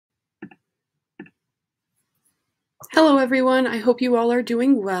Hello everyone, I hope you all are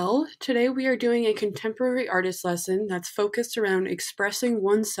doing well. Today we are doing a contemporary artist lesson that's focused around expressing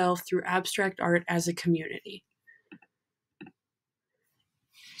oneself through abstract art as a community.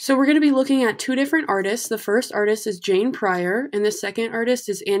 So we're going to be looking at two different artists. The first artist is Jane Pryor, and the second artist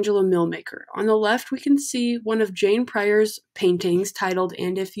is Angela Millmaker. On the left we can see one of Jane Pryor's paintings titled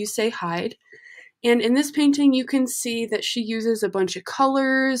 "And If You Say Hide." And in this painting you can see that she uses a bunch of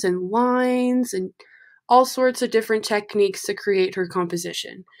colors and lines and all sorts of different techniques to create her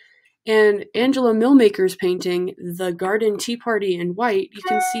composition. And Angela Millmaker's painting, The Garden Tea Party in White, you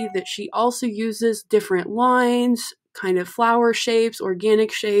can see that she also uses different lines, kind of flower shapes,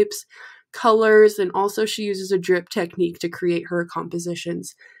 organic shapes, colors, and also she uses a drip technique to create her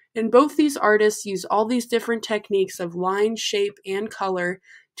compositions. And both these artists use all these different techniques of line, shape, and color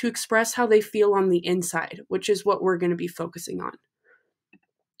to express how they feel on the inside, which is what we're going to be focusing on.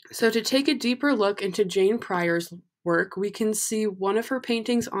 So to take a deeper look into Jane Pryor's work, we can see one of her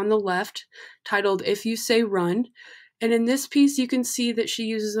paintings on the left titled "If You Say Run." And in this piece, you can see that she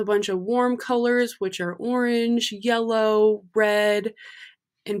uses a bunch of warm colors, which are orange, yellow, red,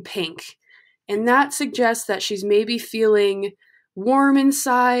 and pink. And that suggests that she's maybe feeling warm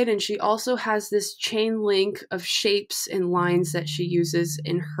inside, and she also has this chain link of shapes and lines that she uses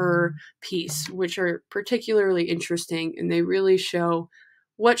in her piece, which are particularly interesting, and they really show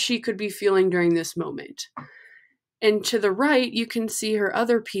what she could be feeling during this moment. And to the right, you can see her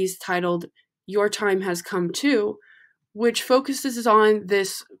other piece titled "Your Time Has Come Too," which focuses on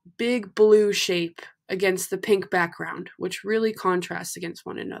this big blue shape against the pink background, which really contrasts against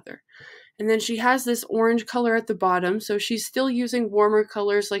one another. And then she has this orange color at the bottom, so she's still using warmer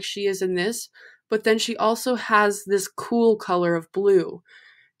colors like she is in this, but then she also has this cool color of blue.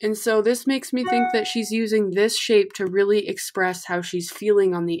 And so this makes me think that she's using this shape to really express how she's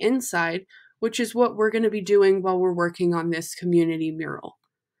feeling on the inside, which is what we're going to be doing while we're working on this community mural.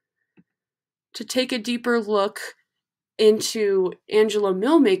 To take a deeper look into Angela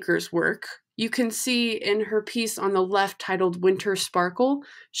Millmaker's work, you can see in her piece on the left titled "Winter Sparkle,"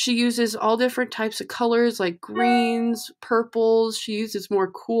 she uses all different types of colors like greens, purples. She uses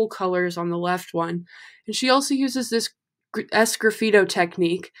more cool colors on the left one. And she also uses this esgraffito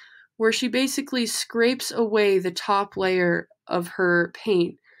technique where she basically scrapes away the top layer of her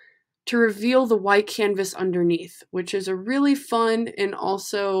paint to reveal the white canvas underneath, which is a really fun and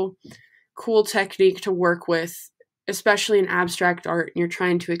also cool technique to work with, especially in abstract art and you're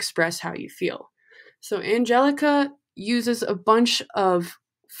trying to express how you feel. So Angelica uses a bunch of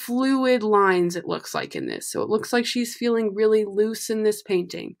fluid lines, it looks like, in this. So it looks like she's feeling really loose in this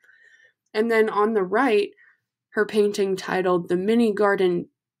painting. And then on the right, her painting titled "The Mini Garden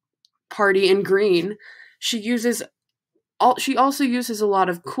Party in Green," she also uses a lot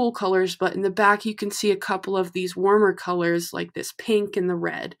of cool colors, but in the back you can see a couple of these warmer colors like this pink and the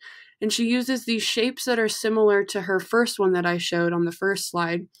red. And she uses these shapes that are similar to her first one that I showed on the first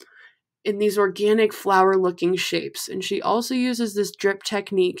slide in these organic flower-looking shapes. And she also uses this drip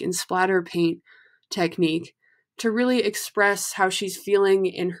technique and splatter paint technique to really express how she's feeling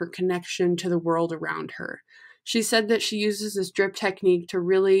in her connection to the world around her. She said that she uses this drip technique to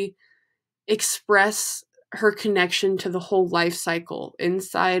really express her connection to the whole life cycle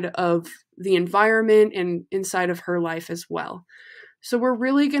inside of the environment and inside of her life as well. So we're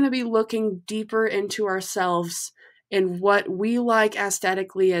really going to be looking deeper into ourselves and what we like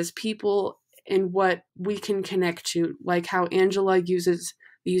aesthetically as people and what we can connect to, like how Angela uses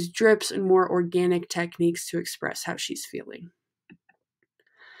these drips and more organic techniques to express how she's feeling.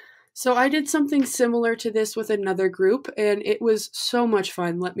 So I did something similar to this with another group, and it was so much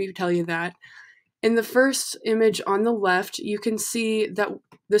fun, let me tell you that. In the first image on the left, you can see that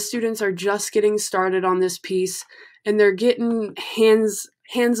the students are just getting started on this piece, and they're getting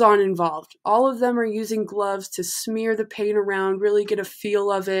hands-on involved. All of them are using gloves to smear the paint around, really get a feel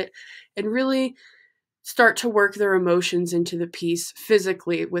of it, and really start to work their emotions into the piece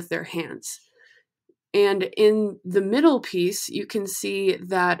physically with their hands. And in the middle piece, you can see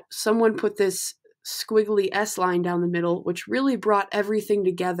that someone put this squiggly S line down the middle, which really brought everything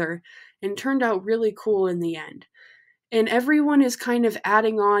together and turned out really cool in the end. And everyone is kind of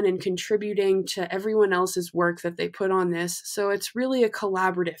adding on and contributing to everyone else's work that they put on this. So it's really a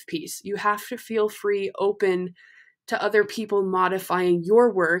collaborative piece. You have to feel free, open to other people modifying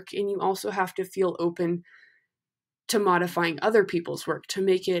your work, and you also have to feel open to modifying other people's work to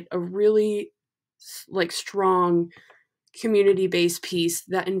make it a really strong community-based piece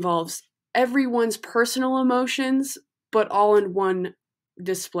that involves everyone's personal emotions, but all in one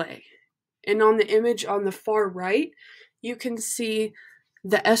display. And on the image on the far right, you can see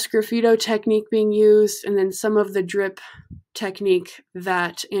the Esgraffito technique being used, and then some of the drip technique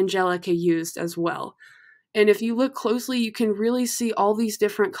that Angelica used as well. And if you look closely, you can really see all these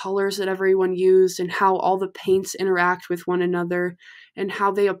different colors that everyone used and how all the paints interact with one another and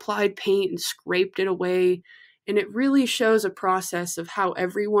how they applied paint and scraped it away. And it really shows a process of how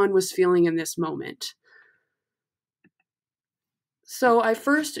everyone was feeling in this moment. So I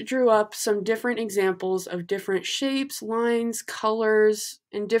first drew up some different examples of different shapes, lines, colors,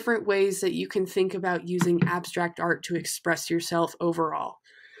 and different ways that you can think about using abstract art to express yourself overall.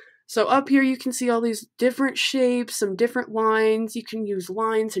 So up here you can see all these different shapes, some different lines. You can use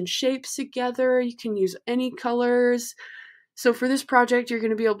lines and shapes together. You can use any colors. So for this project, you're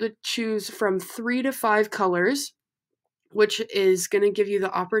going to be able to choose from 3 to 5 colors, which is going to give you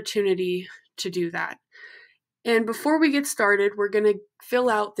the opportunity to do that. And before we get started, we're going to fill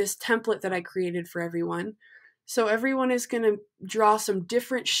out this template that I created for everyone. So everyone is going to draw some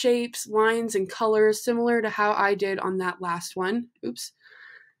different shapes, lines, and colors similar to how I did on that last one. Oops.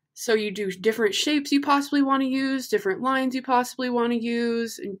 So you do different shapes you possibly want to use, different lines you possibly want to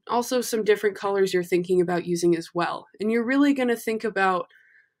use, and also some different colors you're thinking about using as well. And you're really going to think about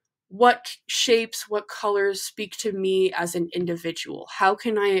what shapes, what colors speak to me as an individual. How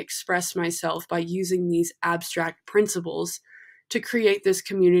can I express myself by using these abstract principles to create this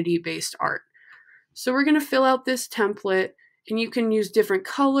community-based art? So we're going to fill out this template, and you can use different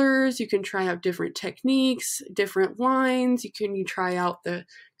colors, you can try out different techniques, different lines, you can try out the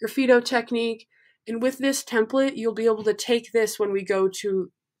graffito technique. And with this template, you'll be able to take this when we go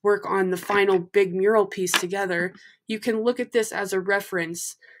to work on the final big mural piece together. You can look at this as a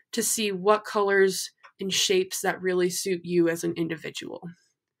reference to see what colors and shapes that really suit you as an individual.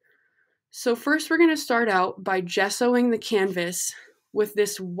 So first we're going to start out by gessoing the canvas with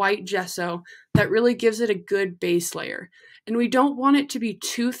this white gesso that really gives it a good base layer. And we don't want it to be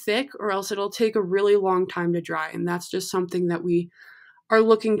too thick or else it'll take a really long time to dry, and that's just something that we are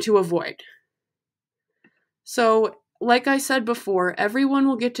looking to avoid. So like I said before, everyone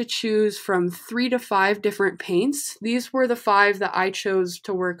will get to choose from 3 to 5 different paints. These were the 5 that I chose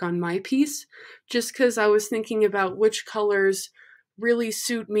to work on my piece, just because I was thinking about which colors really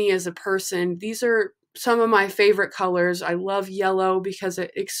suit me as a person. These are some of my favorite colors. I love yellow because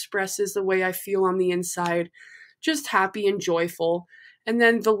it expresses the way I feel on the inside, just happy and joyful. And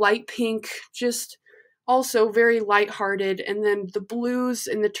then the light pink, just also very lighthearted. And then the blues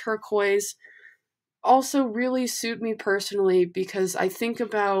and the turquoise also really suit me personally because I think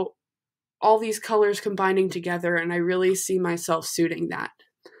about all these colors combining together and I really see myself suiting that.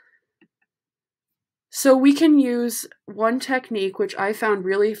 So we can use one technique which I found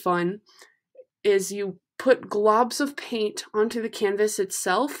really fun is you put globs of paint onto the canvas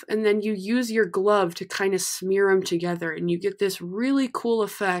itself and then you use your glove to kind of smear them together and you get this really cool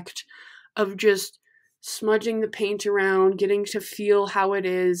effect of just smudging the paint around, getting to feel how it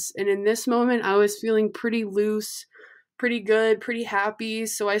is. And in this moment, I was feeling pretty loose, pretty good, pretty happy.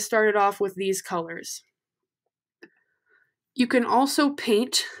 So I started off with these colors. You can also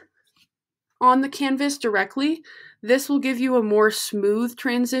paint on the canvas directly. This will give you a more smooth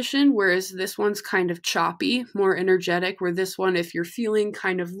transition, whereas this one's kind of choppy, more energetic, where this one, if you're feeling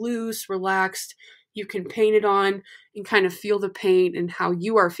kind of loose, relaxed, you can paint it on and kind of feel the paint and how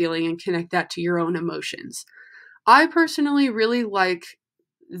you are feeling and connect that to your own emotions. I personally really like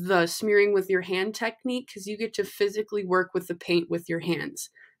the smearing with your hand technique because you get to physically work with the paint with your hands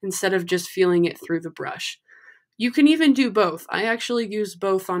instead of just feeling it through the brush. You can even do both. I actually used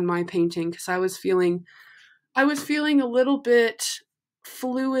both on my painting because I was feeling a little bit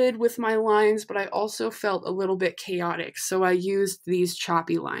fluid with my lines, but I also felt a little bit chaotic, so I used these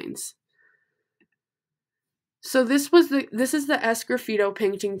choppy lines. So this is the Esgraffito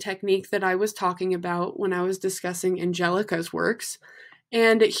painting technique that I was talking about when I was discussing Angelica's works.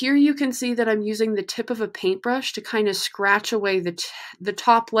 And here you can see that I'm using the tip of a paintbrush to kind of scratch away the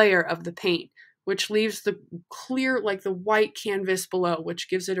top layer of the paint, which leaves the clear, like the white canvas below, which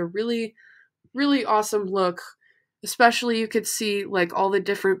gives it a really, really awesome look. Especially you could see like all the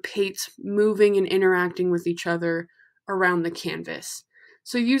different paints moving and interacting with each other around the canvas.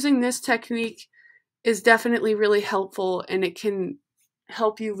 So using this technique is definitely really helpful, and it can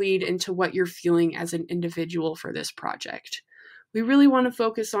help you lead into what you're feeling as an individual for this project. We really want to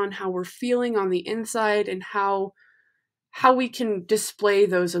focus on how we're feeling on the inside and how we can display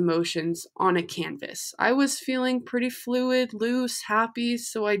those emotions on a canvas. I was feeling pretty fluid, loose, happy,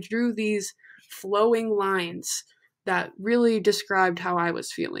 so I drew these flowing lines that really described how I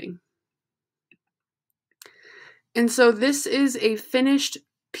was feeling. And so this is a finished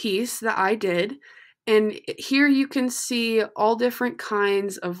piece that I did, And here you can see all different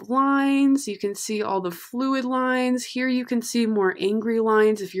kinds of lines. You can see all the fluid lines. Here you can see more angry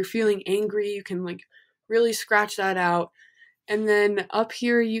lines. If you're feeling angry, you can like really scratch that out. And then up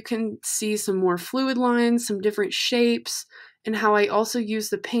here you can see some more fluid lines, some different shapes, and how I also use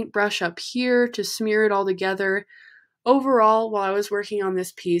the paintbrush up here to smear it all together. Overall, while I was working on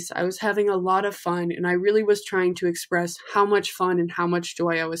this piece, I was having a lot of fun, and I really was trying to express how much fun and how much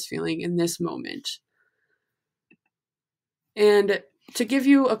joy I was feeling in this moment. And to give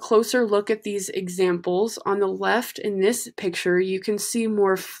you a closer look at these examples, on the left in this picture, you can see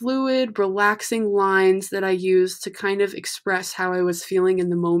more fluid, relaxing lines that I used to kind of express how I was feeling in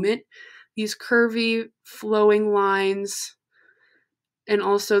the moment. These curvy, flowing lines, and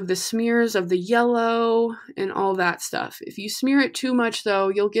also the smears of the yellow and all that stuff. If you smear it too much, though,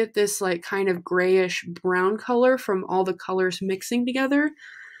 you'll get this like kind of grayish brown color from all the colors mixing together.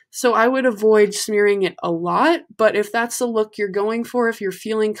 So I would avoid smearing it a lot, but if that's the look you're going for, if you're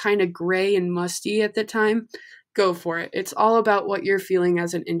feeling kind of gray and musty at the time, go for it. It's all about what you're feeling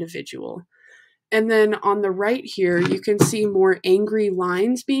as an individual. And then on the right here, you can see more angry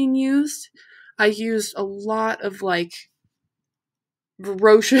lines being used. I used a lot of like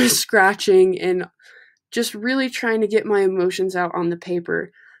ferocious scratching and just really trying to get my emotions out on the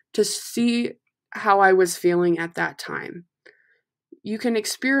paper to see how I was feeling at that time. You can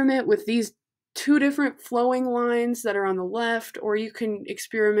experiment with these two different flowing lines that are on the left, or you can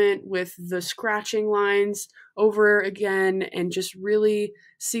experiment with the scratching lines over again and just really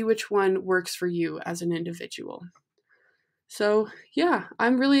see which one works for you as an individual. So, yeah,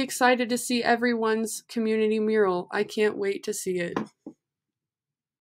 I'm really excited to see everyone's community mural. I can't wait to see it.